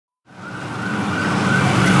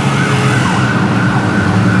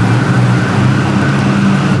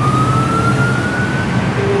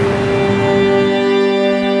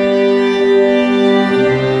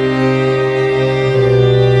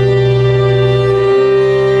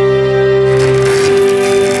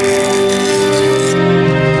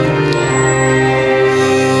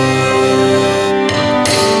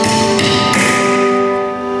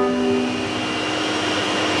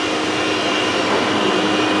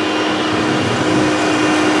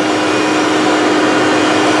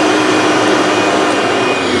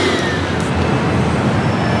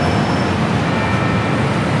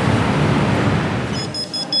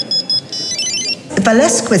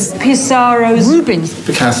Velasquez, Pissarro's, Rubens,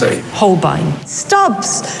 Picasso, Holbein,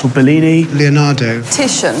 Stubbs, Bellini, Leonardo,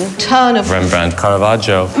 Titian, Turner, Rembrandt,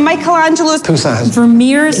 Caravaggio, Michelangelo, Poussin,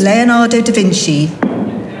 Vermeer's, Leonardo da Vinci.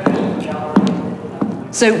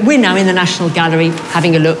 So we're now in the National Gallery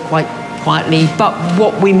having a look quite quietly, but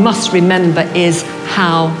what we must remember is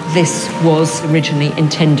how this was originally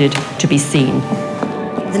intended to be seen.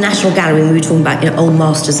 The National Gallery, we were talking about old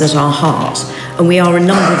masters at our heart, and we are a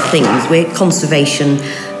number of things. We're conservation,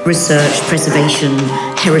 research, preservation,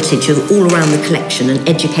 heritage, all around the collection and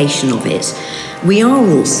education of it. We are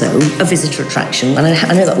also a visitor attraction, and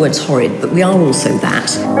I know that word's horrid, but we are also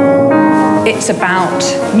that. It's about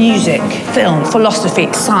music, film,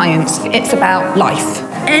 philosophy, science. It's about life.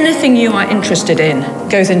 Anything you are interested in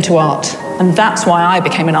goes into art, and that's why I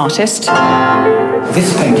became an artist.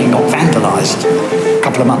 This painting got vandalised a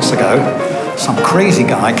couple of months ago. Some crazy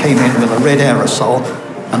guy came in with a red aerosol,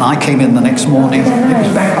 and I came in the next morning. It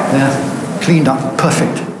was back up there, cleaned up,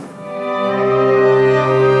 perfect.